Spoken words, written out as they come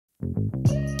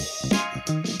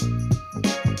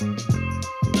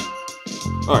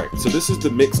Alright, so this is the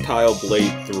Mixtile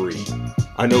Blade 3.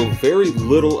 I know very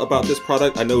little about this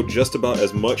product. I know just about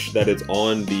as much that it's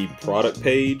on the product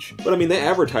page. But I mean, they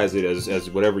advertise it as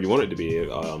whatever you want it to be.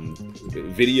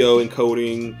 Video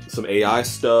encoding, some AI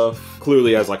stuff,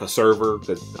 clearly as like a server.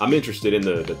 I'm interested in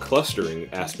the clustering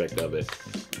aspect of it.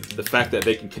 The fact that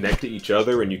they can connect to each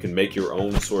other and you can make your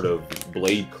own sort of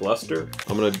blade cluster.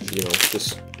 I'm gonna,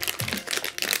 just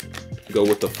go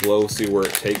with the flow, see where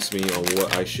it takes me on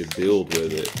what I should build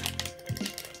with it.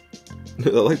 I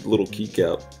like the little key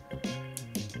cap.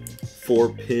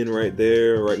 4-pin right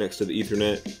there, right next to the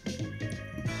Ethernet.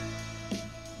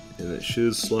 And it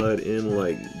should slide in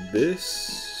like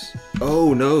this.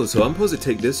 Oh no, so I'm supposed to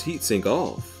take this heatsink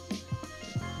off.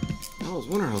 I was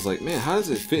wondering, I was like, man, how does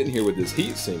it fit in here with this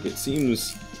heatsink? It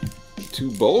seems too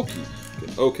bulky.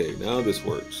 Okay, now this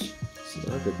works. So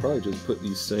I could probably just put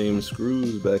these same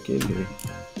screws back in here.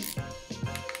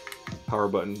 Power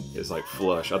button is like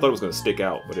flush. I thought it was going to stick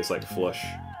out, but it's like flush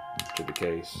to the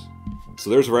case. So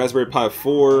there's Raspberry Pi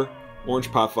 4, Orange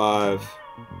Pi 5,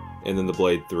 and then the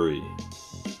Blade 3.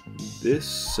 This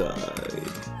side,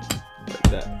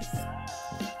 like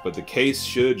that. But the case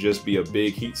should just be a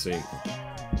big heatsink.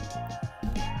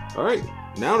 Alright,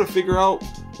 now to figure out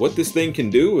what this thing can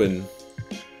do and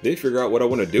then figure out what I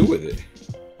want to do with it.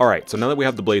 Alright, so now that we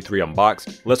have the Blade 3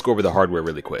 unboxed, let's go over the hardware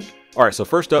really quick. Alright, so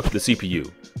first up, the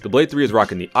CPU. The Blade 3 is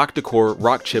rocking the octa-core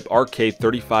Rockchip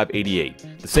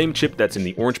RK3588, the same chip that's in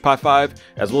the Orange Pi 5,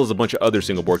 as well as a bunch of other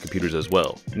single board computers as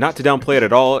well. Not to downplay it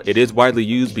at all, it is widely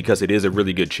used because it is a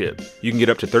really good chip. You can get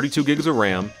up to 32 gigs of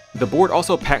RAM. The board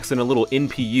also packs in a little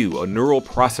NPU, a neural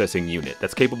processing unit,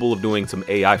 that's capable of doing some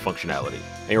AI functionality.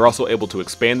 And you're also able to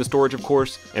expand the storage, of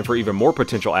course, and for even more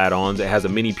potential add-ons, it has a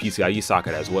mini PCIe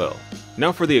socket as well.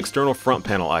 Now for the external front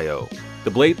panel I/O. The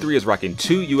Blade 3 is rocking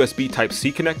 2 USB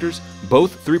Type-C connectors,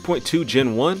 both 3.2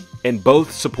 Gen 1, and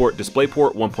both support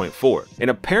DisplayPort 1.4.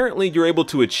 And apparently you're able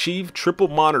to achieve triple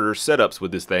monitor setups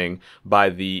with this thing by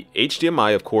the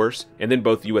HDMI, of course, and then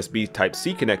both USB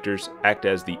Type-C connectors act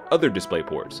as the other display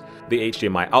ports. The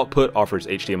HDMI output offers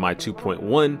HDMI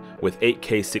 2.1 with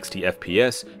 8K 60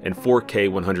 FPS and 4K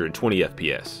 120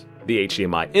 FPS. The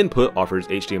HDMI input offers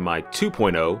HDMI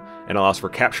 2.0 and allows for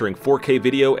capturing 4K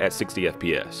video at 60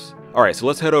 FPS. Alright, so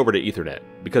let's head over to Ethernet,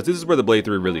 because this is where the Blade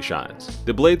 3 really shines.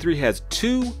 The Blade 3 has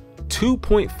two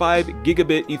 2.5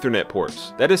 gigabit Ethernet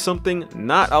ports. That is something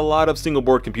not a lot of single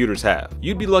board computers have.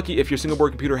 You'd be lucky if your single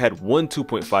board computer had one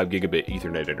 2.5 gigabit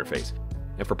Ethernet interface.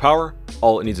 And for power,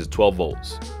 all it needs is 12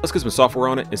 volts. Let's get some software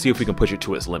on it and see if we can push it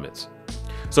to its limits.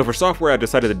 So for software, I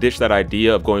decided to ditch that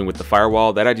idea of going with the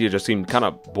firewall. That idea just seemed kind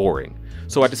of boring.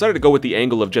 So I decided to go with the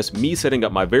angle of just me setting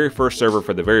up my very first server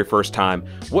for the very first time.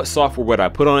 What software would I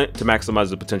put on it to maximize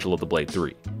the potential of the Blade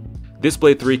 3? This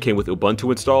Blade 3 came with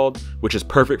Ubuntu installed, which is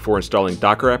perfect for installing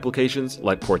Docker applications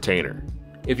like Portainer.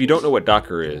 If you don't know what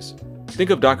Docker is,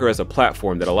 think of Docker as a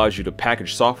platform that allows you to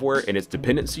package software and its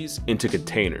dependencies into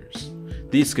containers.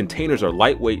 These containers are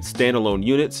lightweight standalone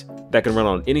units that can run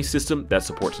on any system that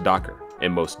supports Docker,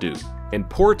 and most do. And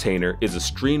Portainer is a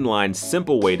streamlined,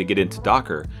 simple way to get into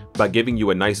Docker by giving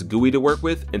you a nice GUI to work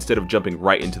with instead of jumping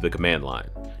right into the command line.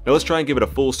 Now let's try and give it a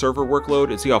full server workload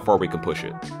and see how far we can push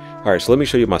it. Alright, so let me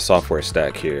show you my software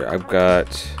stack here. I've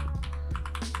got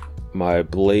my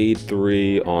Blade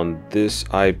 3 on this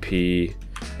IP,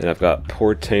 and I've got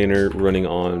Portainer running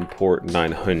on port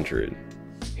 900.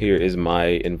 Here is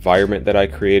my environment that I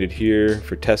created here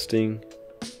for testing.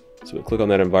 So we click on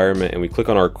that environment and we click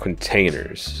on our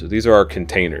containers. So these are our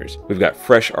containers. We've got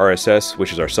Fresh RSS,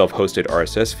 which is our self-hosted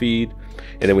RSS feed.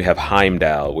 And then we have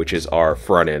Heimdall, which is our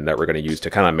front end that we're going to use to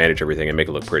kind of manage everything and make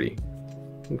it look pretty.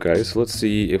 Okay, so let's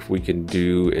see if we can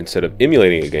do, instead of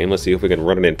emulating a game, let's see if we can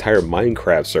run an entire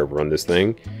Minecraft server on this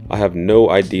thing. I have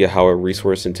no idea how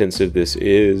resource intensive this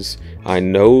is. I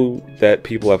know that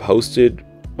people have hosted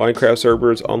Minecraft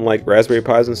servers on like Raspberry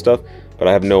Pis and stuff, but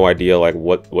I have no idea like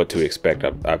what to expect.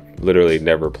 I've literally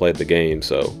never played the game,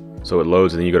 so it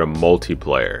loads and then you go to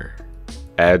multiplayer,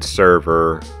 add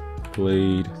server,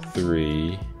 Blade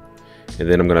 3, and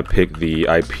then I'm gonna pick the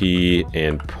IP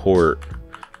and port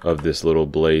of this little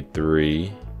Blade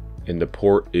 3, and the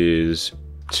port is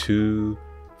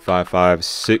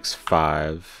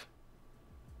 25565.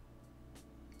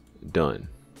 Done.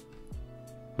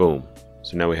 Boom.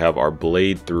 So now we have our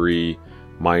Blade 3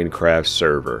 Minecraft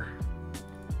server.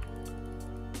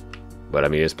 But I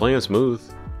mean, it's playing smooth.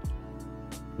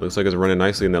 Looks like it's running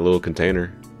nicely in that little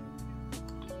container.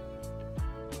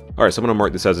 Alright, so I'm going to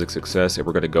mark this as a success, and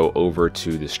we're going to go over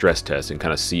to the stress test and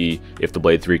kind of see if the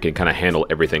Blade 3 can kind of handle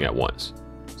everything at once.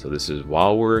 So this is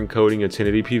while we're encoding a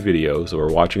 1080p video, so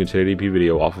we're watching a 1080p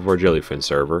video off of our Jellyfin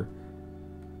server.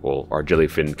 well, our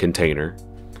jellyfin container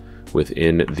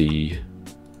within the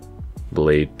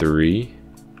Blade 3.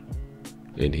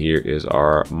 And here is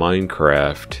our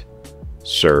Minecraft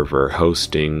server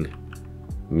hosting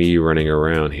me running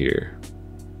around here.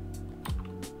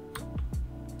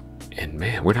 And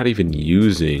man, we're not even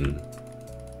using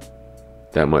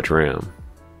that much RAM.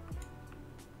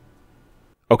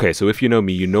 Okay, so if you know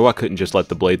me, you know I couldn't just let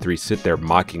the Blade 3 sit there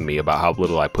mocking me about how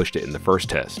little I pushed it in the first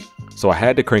test. So I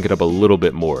had to crank it up a little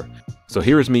bit more. So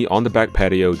here is me on the back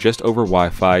patio just over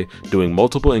Wi-Fi doing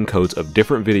multiple encodes of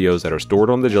different videos that are stored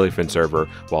on the Jellyfin server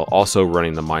while also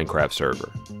running the Minecraft server.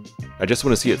 I just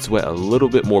want to see it sweat a little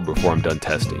bit more before I'm done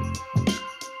testing.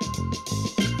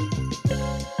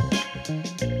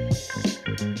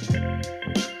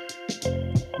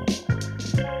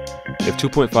 If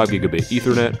 2.5 gigabit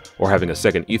Ethernet or having a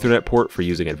second Ethernet port for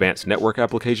using advanced network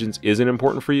applications isn't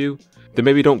important for you, then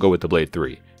maybe don't go with the Blade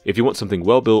 3. If you want something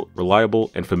well built,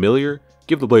 reliable, and familiar,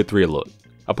 give the Blade 3 a look.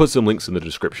 I'll put some links in the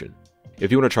description.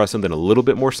 If you want to try something a little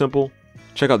bit more simple,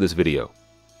 check out this video.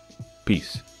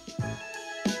 Peace.